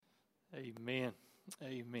Amen.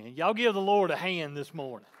 Amen. Y'all give the Lord a hand this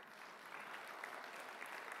morning.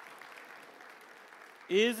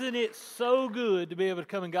 Isn't it so good to be able to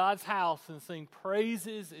come in God's house and sing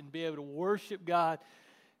praises and be able to worship God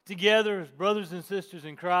together as brothers and sisters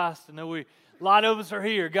in Christ? I know a lot of us are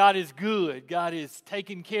here. God is good. God is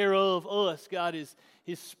taking care of us.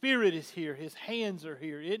 His Spirit is here. His hands are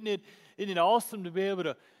here. Isn't it awesome to be able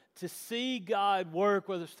to see God work,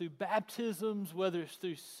 whether it's through baptisms, whether it's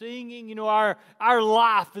through singing? You know, our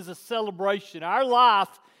life is a celebration. Our life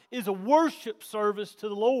is a worship service to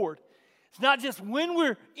the Lord. It's not just when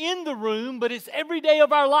we're in the room, but it's every day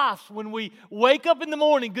of our lives. When we wake up in the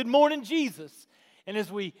morning, good morning, Jesus. And as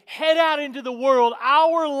we head out into the world,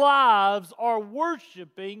 our lives are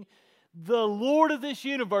worshiping the Lord of this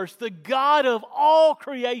universe, the God of all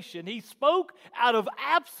creation. He spoke out of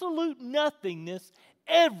absolute nothingness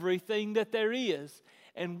everything that there is.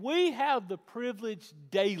 And we have the privilege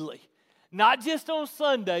daily, not just on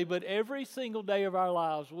Sunday, but every single day of our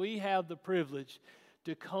lives, we have the privilege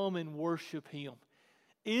to come and worship Him.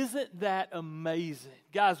 Isn't that amazing?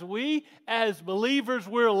 Guys, we as believers,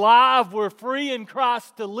 we're alive, we're free in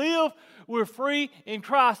Christ to live, we're free in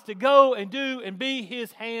Christ to go and do and be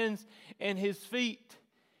His hands and His feet.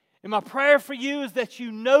 And my prayer for you is that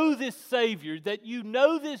you know this Savior, that you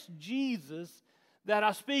know this Jesus that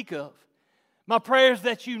I speak of. My prayer is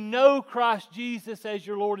that you know Christ Jesus as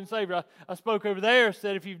your Lord and Savior. I spoke over there,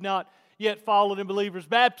 said if you've not yet followed in believer's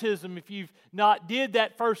baptism, if you've not did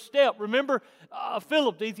that first step. Remember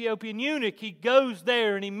Philip, the Ethiopian eunuch, he goes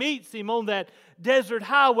there and he meets him on that desert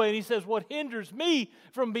highway and he says, what hinders me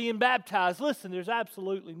from being baptized? Listen, there's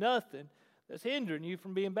absolutely nothing that's hindering you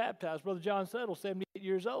from being baptized. Brother John Settle, 78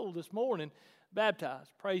 years old this morning,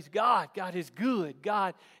 baptized. Praise God. God is good.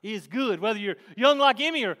 God is good. Whether you're young like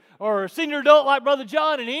Emmy or a senior adult like Brother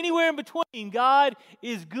John and anywhere in between, God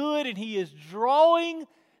is good and He is drawing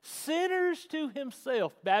sinners to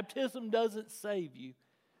Himself. Baptism doesn't save you.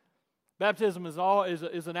 Baptism is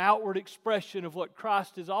an outward expression of what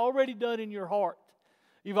Christ has already done in your heart.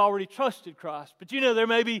 You've already trusted Christ. But you know, there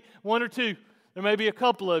may be one or two, there may be a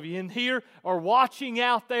couple of you in here or watching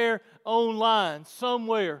out there online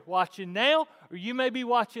somewhere, watching now, or you may be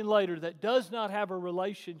watching later, that does not have a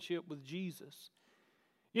relationship with Jesus.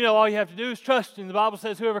 You know, all you have to do is trust Him. The Bible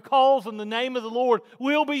says whoever calls on the name of the Lord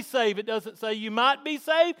will be saved. It doesn't say you might be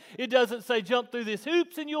saved. It doesn't say jump through these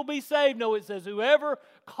hoops and you'll be saved. No, it says whoever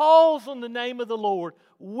calls on the name of the Lord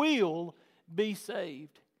will be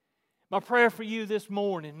saved. My prayer for you this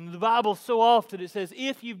morning, in the Bible so often it says,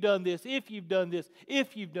 if you've done this, if you've done this,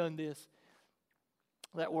 if you've done this.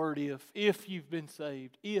 That word if you've been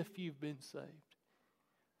saved, if you've been saved.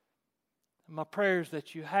 My prayer is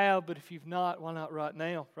that you have, but if you've not, why not right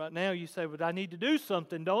now? Right now you say, but I need to do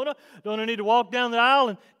something, don't I? Don't I need to walk down the aisle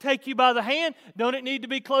and take you by the hand? Don't it need to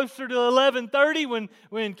be closer to 11:30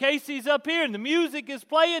 when Casey's up here and the music is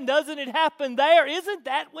playing? Doesn't it happen there? Isn't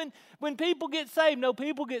that when people get saved? No,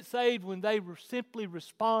 people get saved when they simply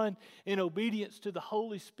respond in obedience to the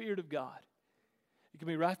Holy Spirit of God. It can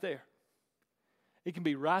be right there. It can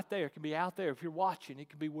be right there. It can be out there. If you're watching, it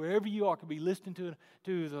can be wherever you are. It can be listening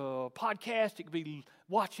to the podcast. It can be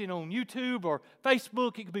watching on YouTube or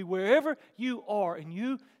Facebook. It can be wherever you are. And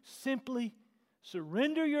you simply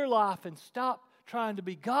surrender your life and stop trying to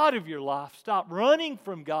be God of your life. Stop running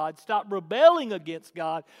from God. Stop rebelling against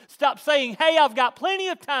God. Stop saying, hey, I've got plenty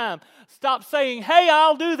of time. Stop saying, hey,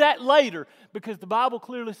 I'll do that later. Because the Bible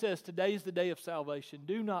clearly says today is the day of salvation.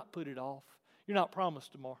 Do not put it off. You're not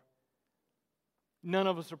promised tomorrow. None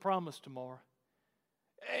of us are promised tomorrow.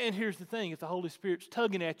 And here's the thing, if the Holy Spirit's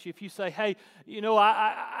tugging at you, if you say, hey, you know,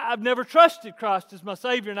 I've never trusted Christ as my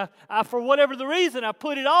Savior, and I for whatever the reason, I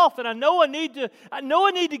put it off, and I know I need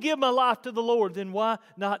to give my life to the Lord, then why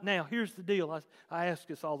not now? Here's the deal. I ask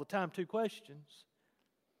this all the time, 2 questions.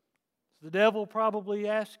 Is the devil probably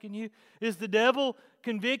asking you? Is the devil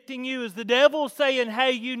convicting you? Is the devil saying,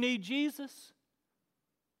 hey, you need Jesus?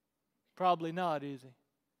 Probably not, is he?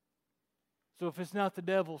 So if it's not the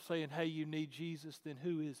devil saying, hey, you need Jesus, then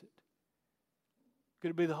who is it?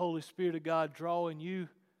 Could it be the Holy Spirit of God drawing you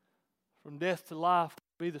from death to life?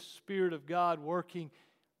 Could it be the Spirit of God working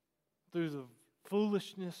through the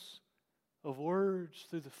foolishness of words,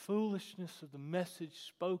 through the foolishness of the message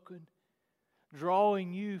spoken,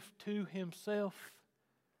 drawing you to Himself?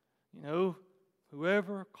 You know,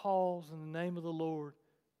 whoever calls in the name of the Lord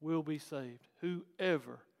will be saved.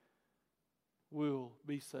 Whoever will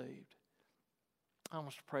be saved. I want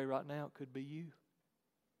us to pray right now. It could be you.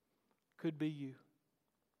 Could be you.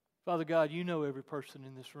 Father God, you know every person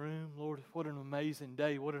in this room. Lord, what an amazing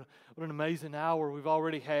day. What an amazing hour we've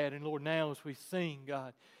already had. And Lord, now as we sing,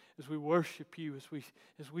 God, as we worship you,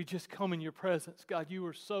 as we just come in your presence. God, you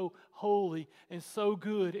are so holy and so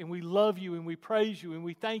good, and we love you and we praise you and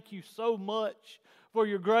we thank you so much for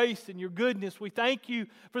your grace and your goodness. We thank you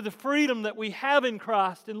for the freedom that we have in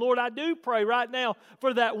Christ. And Lord, I do pray right now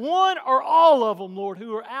for that one or all of them, Lord,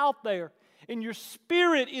 who are out there and your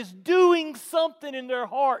Spirit is doing something in their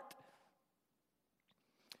heart.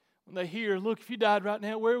 When they hear, look, if you died right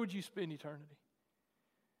now, where would you spend eternity?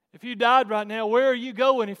 If you died right now, where are you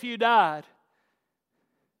going if you died?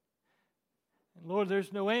 And Lord,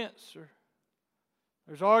 there's no answer.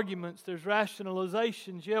 There's arguments, there's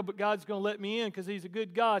rationalizations. Yeah, but God's going to let me in because He's a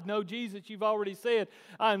good God. No, Jesus, you've already said,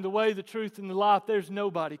 I am the way, the truth, and the life. There's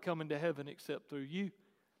nobody coming to heaven except through you.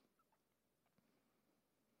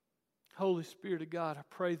 Holy Spirit of God, I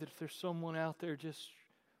pray that if there's someone out there just,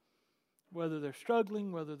 whether they're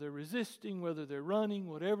struggling, whether they're resisting, whether they're running,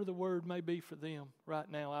 whatever the word may be for them, right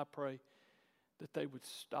now I pray that they would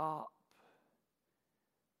stop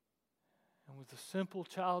and with a simple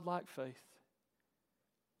childlike faith,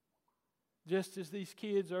 just as these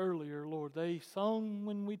kids earlier, Lord, they sung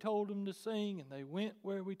when we told them to sing and they went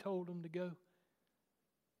where we told them to go.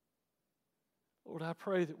 Lord, I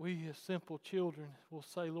pray that we as simple children will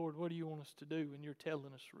say, Lord, what do you want us to do? And you're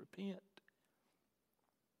telling us to repent.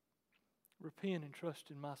 Repent and trust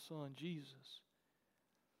in my Son, Jesus.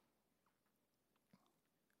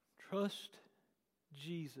 Trust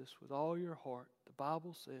Jesus with all your heart. The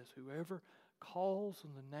Bible says, whoever calls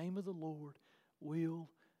on the name of the Lord will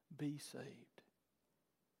be saved.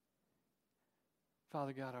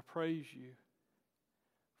 Father God, I praise you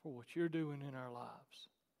for what you're doing in our lives.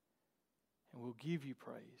 And we'll give you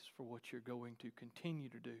praise for what you're going to continue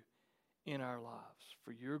to do in our lives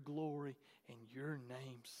for your glory and your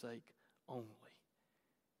name's sake only.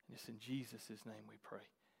 And it's in Jesus' name we pray.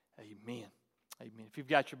 Amen. Amen. If you've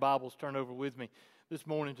got your Bibles, turn over with me this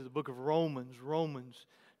morning to the book of Romans, Romans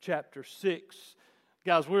chapter 6.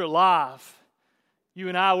 Guys, we're alive. You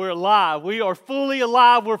and I, we're alive. We are fully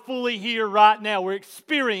alive. We're fully here right now. We're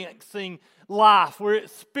experiencing life. We're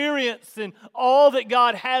experiencing all that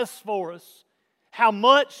God has for us. How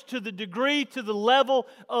much, to the degree, to the level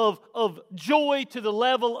of joy, to the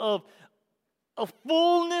level of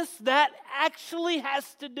fullness, that actually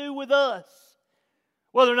has to do with us.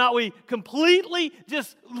 Whether or not we completely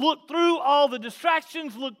just look through all the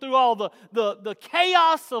distractions, look through all the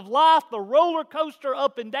chaos of life, the roller coaster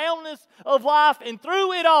up and downness of life, and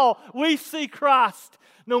through it all, we see Christ.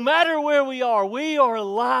 No matter where we are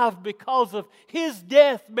alive because of His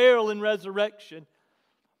death, burial, and resurrection.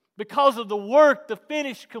 Because of the work, the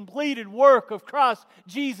finished, completed work of Christ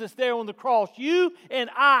Jesus there on the cross. You and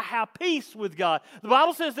I have peace with God. The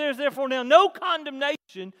Bible says there is therefore now no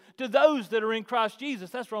condemnation to those that are in Christ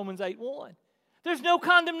Jesus. That's Romans 8:1. There's no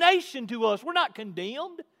condemnation to us. We're not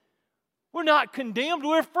condemned. We're not condemned.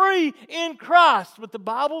 We're free in Christ. But the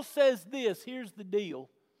Bible says this. Here's the deal.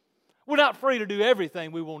 We're not free to do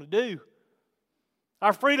everything we want to do.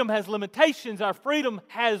 Our freedom has limitations. Our freedom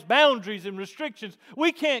has boundaries and restrictions.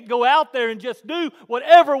 We can't go out there and just do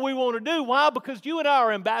whatever we want to do. Why? Because you and I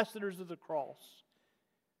are ambassadors of the cross.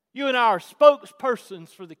 You and I are spokespersons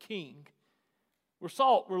for the King. We're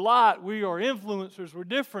salt, we're light, we are influencers, we're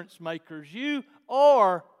difference makers. You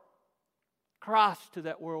are Christ to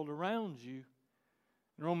that world around you.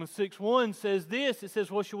 Romans 6:1 says this. It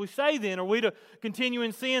says, what shall we say then? Are we to continue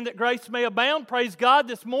in sin that grace may abound? Praise God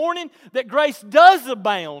this morning that grace does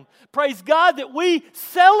abound. Praise God that we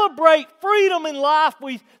celebrate freedom in life.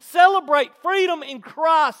 We celebrate freedom in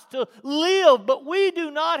Christ to live. But we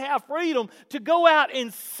do not have freedom to go out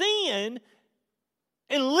and sin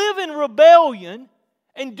and live in rebellion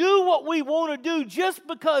and do what we want to do just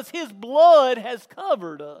because His blood has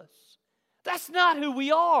covered us. That's not who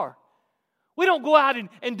we are. We don't go out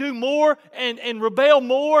and do more and rebel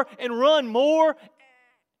more and run more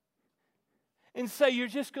and say, you're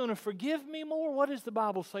just going to forgive me more? What does the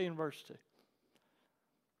Bible say in verse 2?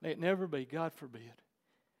 May it never be, God forbid.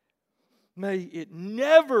 May it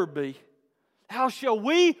never be. How shall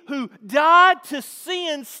we who died to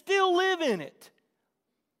sin still live in it?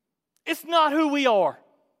 It's not who we are.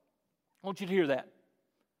 I want you to hear that.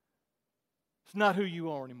 It's not who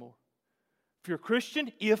you are anymore. If you're a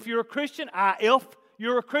Christian, if you're a Christian,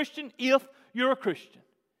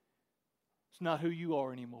 it's not who you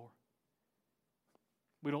are anymore.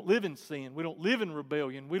 We don't live in sin. We don't live in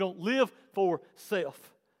rebellion. We don't live for self.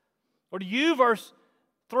 Or do you, verse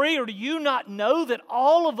 3, or do you not know that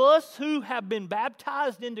all of us who have been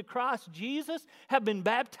baptized into Christ Jesus have been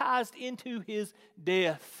baptized into His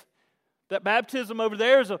death? That baptism over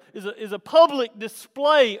there is a public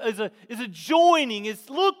display, is a joining. It's,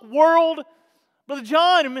 look, world, Brother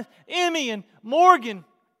John and Miss Emmy and Morgan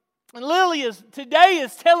and Lily today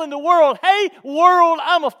is telling the world, hey, world,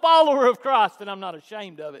 I'm a follower of Christ, and I'm not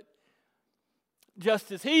ashamed of it.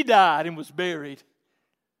 Just as He died and was buried,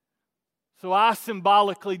 so I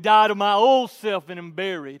symbolically died to my old self and am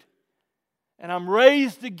buried. And I'm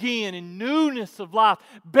raised again in newness of life,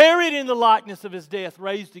 buried in the likeness of His death,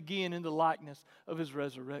 raised again in the likeness of His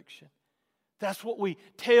resurrection. That's what we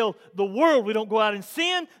tell the world. We don't go out and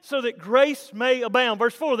sin so that grace may abound.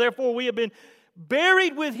 Verse 4, therefore we have been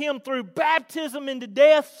buried with Him through baptism into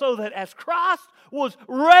death, so that as Christ was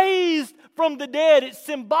raised from the dead, it's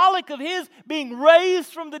symbolic of His being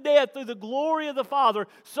raised from the dead through the glory of the Father,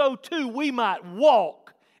 so too we might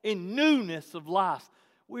walk in newness of life.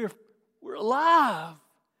 We're alive.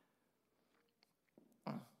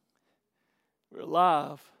 We're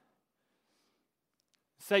alive.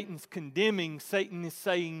 Satan's condemning. Satan is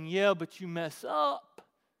saying, yeah, but you mess up.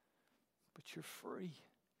 But you're free.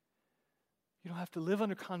 You don't have to live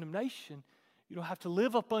under condemnation. You don't have to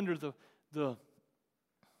live up under the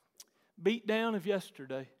beat down of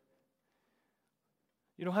yesterday.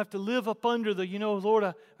 You don't have to live up under the, Lord,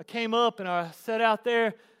 I came up and I sat out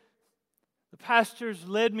there. The pastors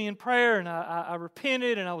led me in prayer and I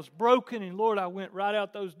repented and I was broken. And Lord, I went right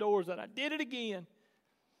out those doors and I did it again.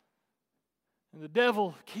 And the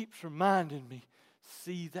devil keeps reminding me,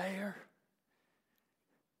 see there?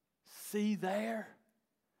 See there?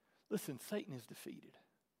 Listen, Satan is defeated.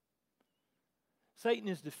 Satan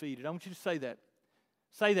is defeated. I want you to say that.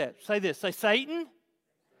 Say that. Say this. Say, Satan,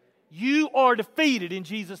 you are defeated in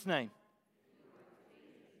Jesus' name.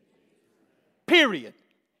 Period.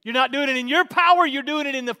 You're not doing it in your power. You're doing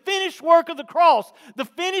it in the finished work of the cross. The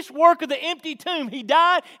finished work of the empty tomb. He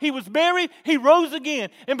died. He was buried. He rose again.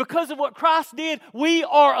 And because of what Christ did, we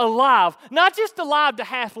are alive. Not just alive to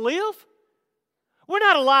half live. We're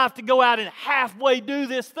not alive to go out and halfway do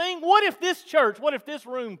this thing. What if this church, what if this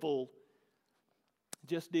room full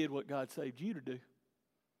just did what God saved you to do?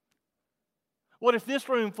 What if this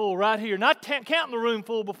room full right here, not counting the room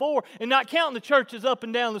full before and not counting the churches up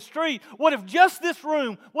and down the street, what if just this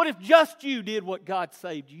room, what if just you did what God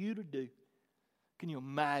saved you to do? Can you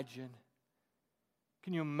imagine?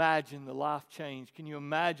 Can you imagine the life change? Can you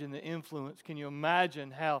imagine the influence? Can you imagine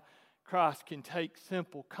how Christ can take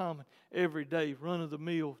simple, common, everyday,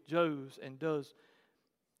 run-of-the-mill Joes and does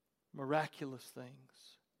miraculous things?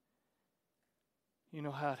 You know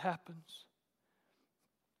how it happens?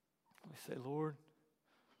 We say, Lord,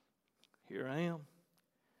 here I am.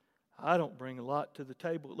 I don't bring a lot to the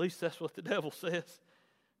table. At least that's what the devil says.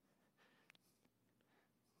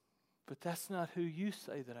 But that's not who you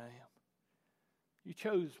say that I am. You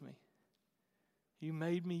chose me. You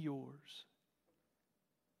made me yours.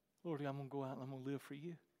 Lord, I'm going to go out and I'm going to live for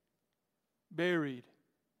you. Buried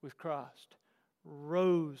with Christ.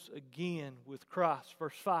 Rose again with Christ.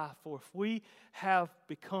 Verse 5, for if we have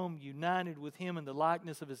become united with Him in the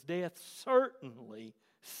likeness of His death, certainly,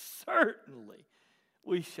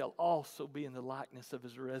 we shall also be in the likeness of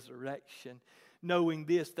His resurrection, knowing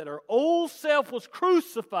this, that our old self was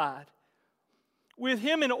crucified with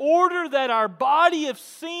Him in order that our body of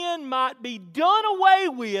sin might be done away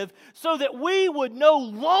with, so that we would no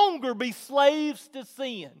longer be slaves to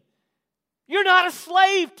sin. You're not a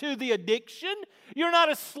slave to the addiction. You're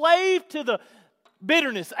not a slave to the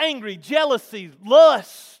bitterness, anger, jealousy,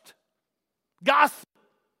 lust, gossip,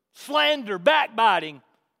 slander, backbiting.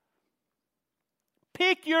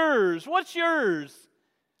 Pick yours. What's yours?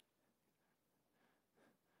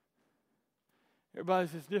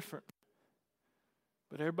 Everybody's is different.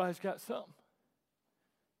 But everybody's got something.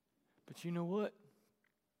 But you know what?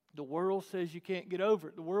 The world says you can't get over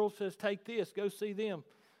it. The world says take this, go see them.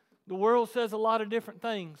 The world says a lot of different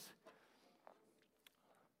things.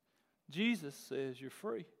 Jesus says you're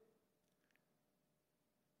free.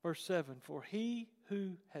 Verse 7, for he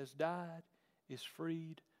who has died is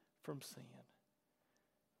freed from sin.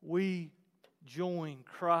 We join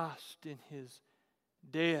Christ in His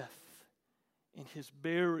death, in His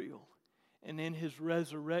burial, and in His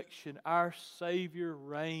resurrection. Our Savior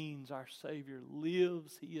reigns. Our Savior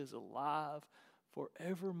lives. He is alive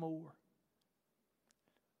forevermore.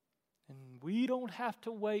 And we don't have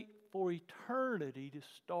to wait for eternity to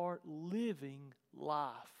start living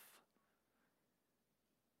life.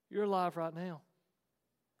 You're alive right now.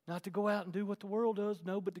 Not to go out and do what the world does,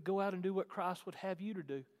 no, but to go out and do what Christ would have you to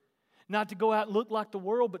do. Not to go out and look like the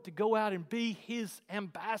world, but to go out and be His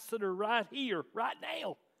ambassador right here, right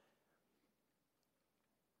now.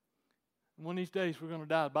 And one of these days we're going to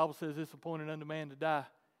die. The Bible says it's appointed unto man to die.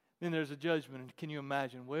 Then there's a judgment. And can you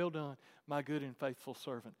imagine? Well done, my good and faithful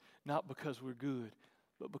servant. Not because we're good,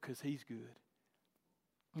 but because He's good.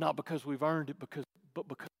 Not because we've earned it, but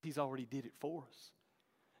because He's already did it for us.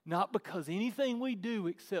 Not because anything we do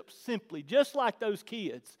except simply, just like those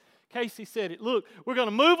kids. Casey said it. Look, we're going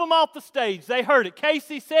to move them off the stage. They heard it.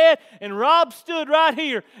 Casey said, and Rob stood right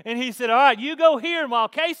here. And he said, all right, you go here. And while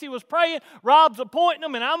Casey was praying, Rob's appointing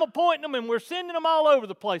them and I'm appointing them and we're sending them all over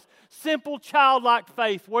the place. Simple, childlike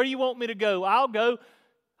faith. Where do you want me to go? I'll go.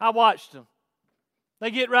 I watched them. They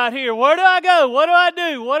get right here. Where do I go? What do I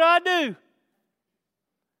do? What do I do?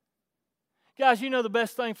 Guys, you know the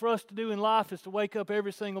best thing for us to do in life is to wake up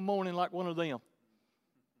every single morning like one of them.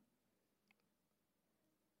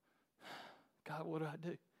 God, what do I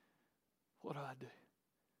do? What do I do?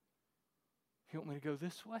 You want me to go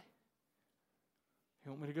this way?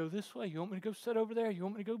 You want me to go this way? You want me to go sit over there? You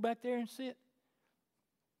want me to go back there and sit?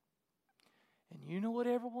 And you know what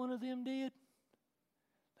every one of them did?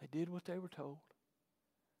 They did what they were told.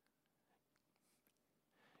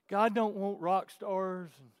 God don't want rock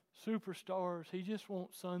stars and superstars. He just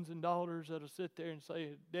wants sons and daughters that'll sit there and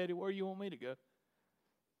say, Daddy, where do you want me to go?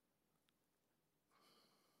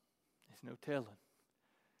 There's no telling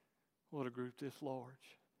what a group this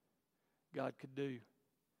large God could do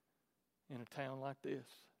in a town like this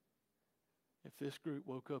if this group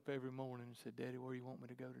woke up every morning and said, Daddy, where do you want me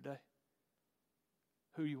to go today?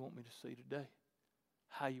 Who you want me to see today?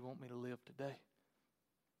 How you want me to live today?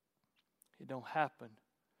 It don't happen.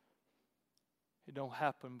 It don't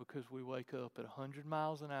happen because we wake up at 100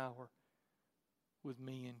 miles an hour with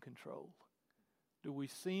me in control. Do we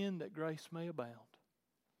sin that grace may abound?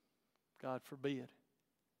 God forbid.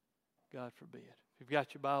 God forbid. If you've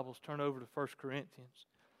got your Bibles, turn over to 1 Corinthians.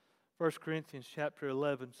 1 Corinthians chapter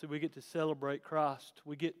 11. So we get to celebrate Christ.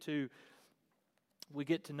 We get to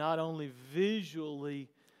not only visually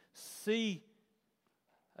see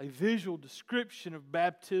a visual description of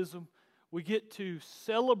baptism, we get to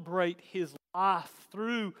celebrate His life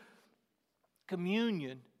through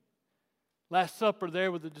communion. Last Supper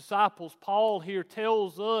there with the disciples, Paul here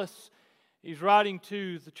tells us, he's writing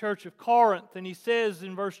to the church of Corinth, and he says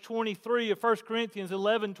in verse 23 of 1 Corinthians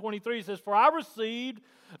 11:23, he says, For I received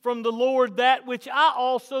from the Lord that which I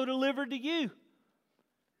also delivered to you.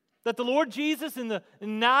 That the Lord Jesus, in the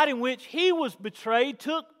night in which He was betrayed,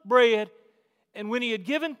 took bread, and when He had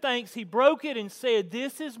given thanks, He broke it and said,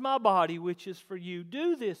 This is my body, which is for you.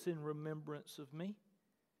 Do this in remembrance of me.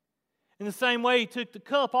 In the same way, He took the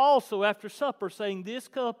cup also after supper, saying, This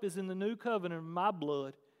cup is in the new covenant of my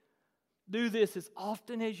blood. Do this as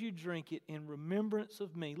often as you drink it in remembrance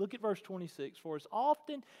of me. Look at verse 26. For as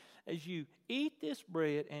often as you eat this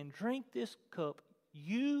bread and drink this cup,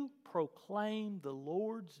 you proclaim the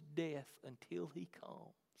Lord's death until He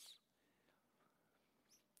comes.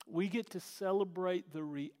 We get to celebrate the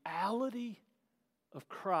reality of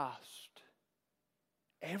Christ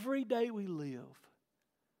every day we live.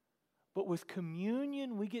 But with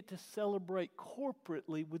communion, we get to celebrate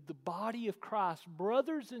corporately with the body of Christ,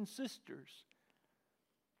 brothers and sisters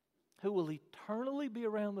who will eternally be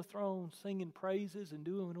around the throne singing praises and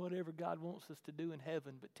doing whatever God wants us to do in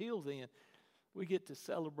heaven. But till then, we get to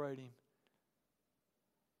celebrate Him.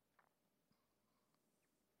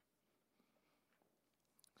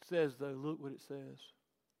 It says, though, look what it says.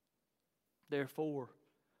 Therefore,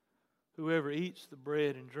 whoever eats the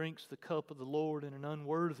bread and drinks the cup of the Lord in an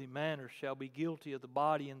unworthy manner shall be guilty of the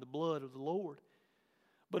body and the blood of the Lord.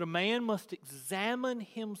 But a man must examine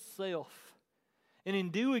himself, and in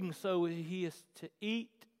doing so he is to eat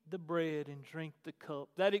the bread and drink the cup.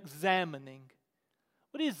 That examining,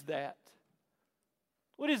 what is that?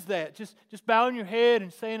 What is that? Just bowing your head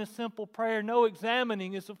and saying a simple prayer? No,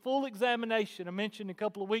 examining is a full examination. I mentioned a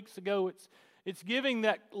couple of weeks ago, it's giving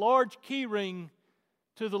that large key ring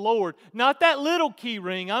to the Lord. Not that little key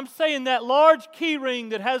ring. I'm saying that large key ring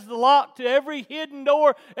that has the lock to every hidden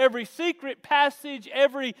door, every secret passage,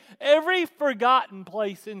 every forgotten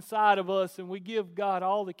place inside of us. And we give God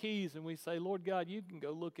all the keys and we say, Lord God, you can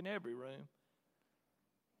go look in every room.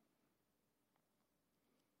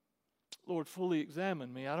 Lord, fully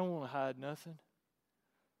examine me. I don't want to hide nothing.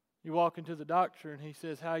 You walk into the doctor and he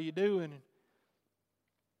says, how you doing? And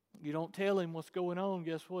you don't tell him what's going on.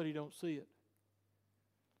 Guess what? He don't see it.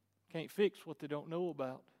 Can't fix what they don't know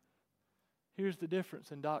about. Here's the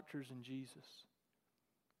difference in doctors and Jesus.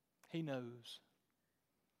 He knows.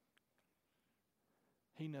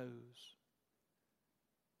 He knows.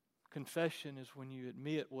 Confession is when you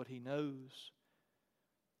admit what He knows.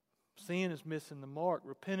 Sin is missing the mark.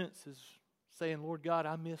 Repentance is saying, Lord God,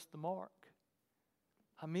 I missed the mark.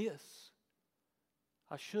 I miss.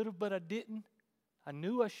 I should have, but I didn't. I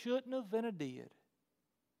knew I shouldn't have, and I did.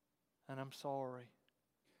 And I'm sorry.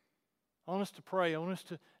 I want us to pray. I want us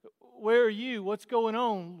to, where are you? What's going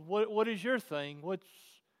on? What is your thing? What's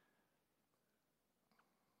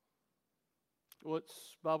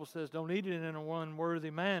Bible says, don't eat it in an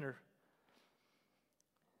unworthy manner.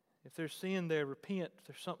 If there's sin there, repent. If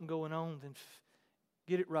there's something going on, then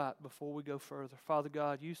get it right before we go further. Father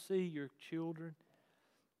God, you see your children.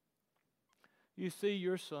 You see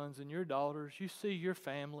your sons and your daughters. You see your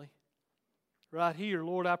family right here.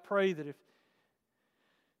 Lord, I pray that if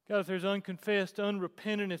there's unconfessed,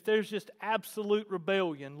 unrepentant, if there's just absolute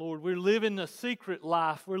rebellion, Lord, we're living a secret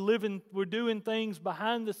life. We're doing things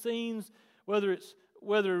behind the scenes, whether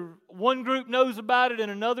one group knows about it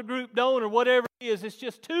and another group don't, or whatever it is. It's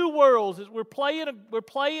just two worlds. We're playing a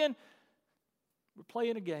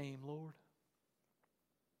game, Lord.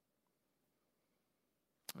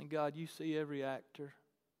 And God, you see every actor.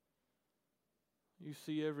 You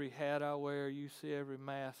see every hat I wear. You see every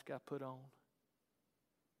mask I put on.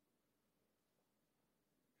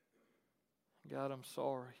 God, I'm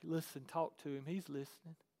sorry. Listen, talk to him. He's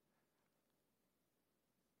listening.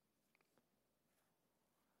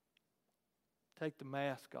 Take the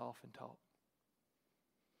mask off and talk.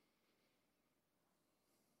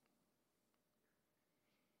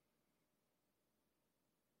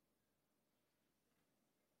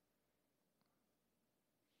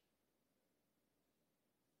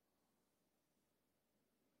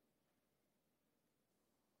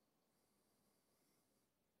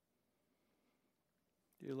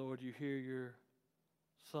 Dear Lord, you hear your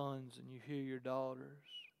sons and you hear your daughters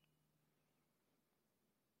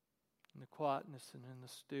in the quietness and in the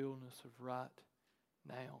stillness of right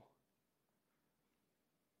now.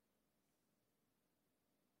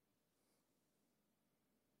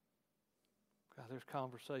 God, there's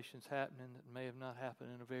conversations happening that may have not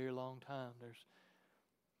happened in a very long time.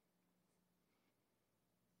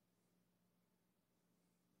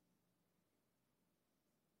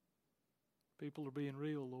 People are being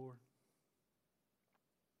real, Lord.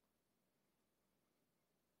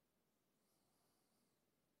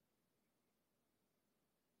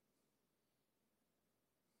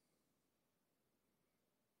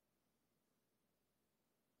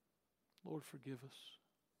 Lord, forgive us.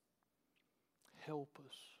 Help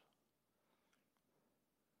us.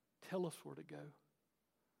 Tell us where to go.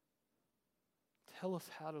 Tell us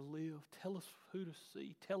how to live. Tell us who to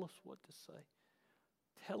see. Tell us what to say.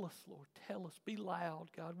 Tell us, Lord. Tell us. Be loud,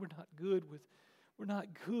 God. We're not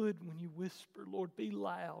good when you whisper. Lord, be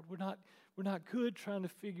loud. We're not good trying to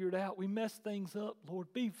figure it out. We mess things up,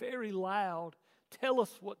 Lord. Be very loud. Tell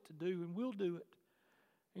us what to do, and we'll do it.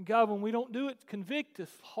 And God, when we don't do it, convict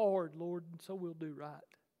us hard, Lord, and so we'll do right.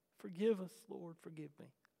 Forgive us, Lord. Forgive me.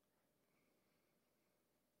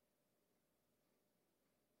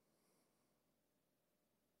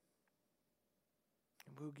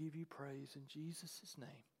 And we'll give you praise in Jesus' name.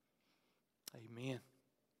 Amen.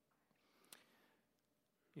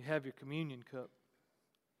 You have your communion cup.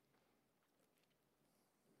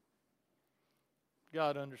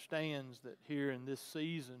 God understands that here in this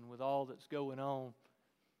season with all that's going on,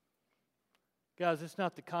 guys, it's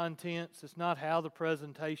not the contents, it's not how the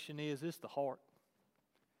presentation is, it's the heart.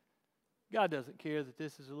 God doesn't care that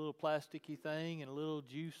this is a little plasticky thing and a little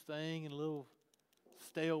juice thing and a little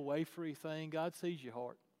stale wafery thing. God sees your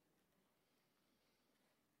heart.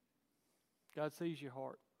 God sees your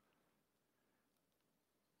heart.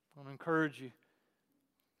 I want to encourage you.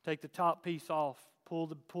 Take the top piece off.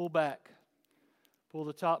 Pull back. Pull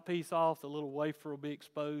the top piece off. The little wafer will be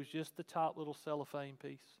exposed. Just the top little cellophane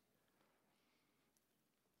piece.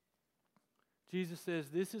 Jesus says,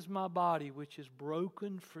 "This is my body which is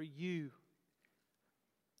broken for you.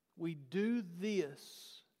 We do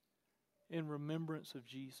this in remembrance of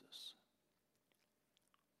Jesus."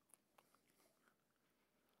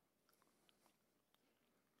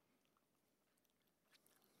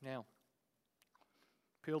 Now,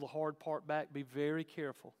 peel the hard part back. Be very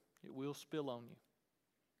careful. It will spill on you.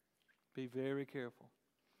 Be very careful.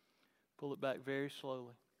 Pull it back very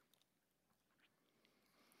slowly.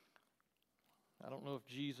 I don't know if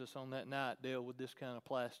Jesus on that night dealt with this kind of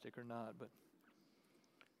plastic or not, but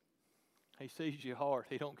he sees your heart.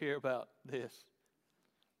 He don't care about this.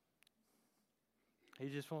 He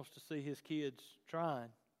just wants to see his kids trying.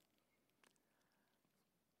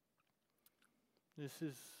 This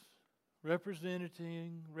is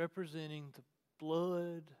representing the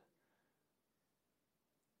blood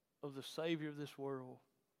of the Savior of this world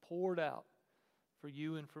poured out for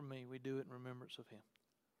you and for me. We do it in remembrance of him.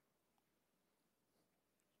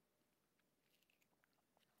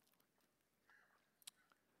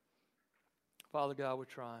 Father God, we're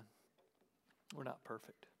trying. We're not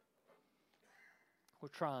perfect. We're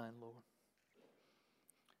trying, Lord.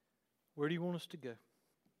 Where do you want us to go?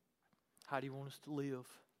 How do you want us to live?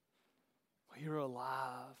 We're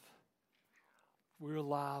alive. We're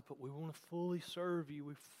alive, but we want to fully serve you.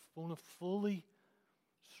 We want to fully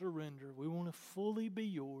surrender. We want to fully be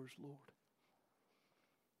yours, Lord.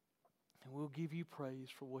 And we'll give you praise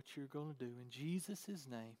for what you're going to do. In Jesus'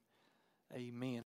 name, amen.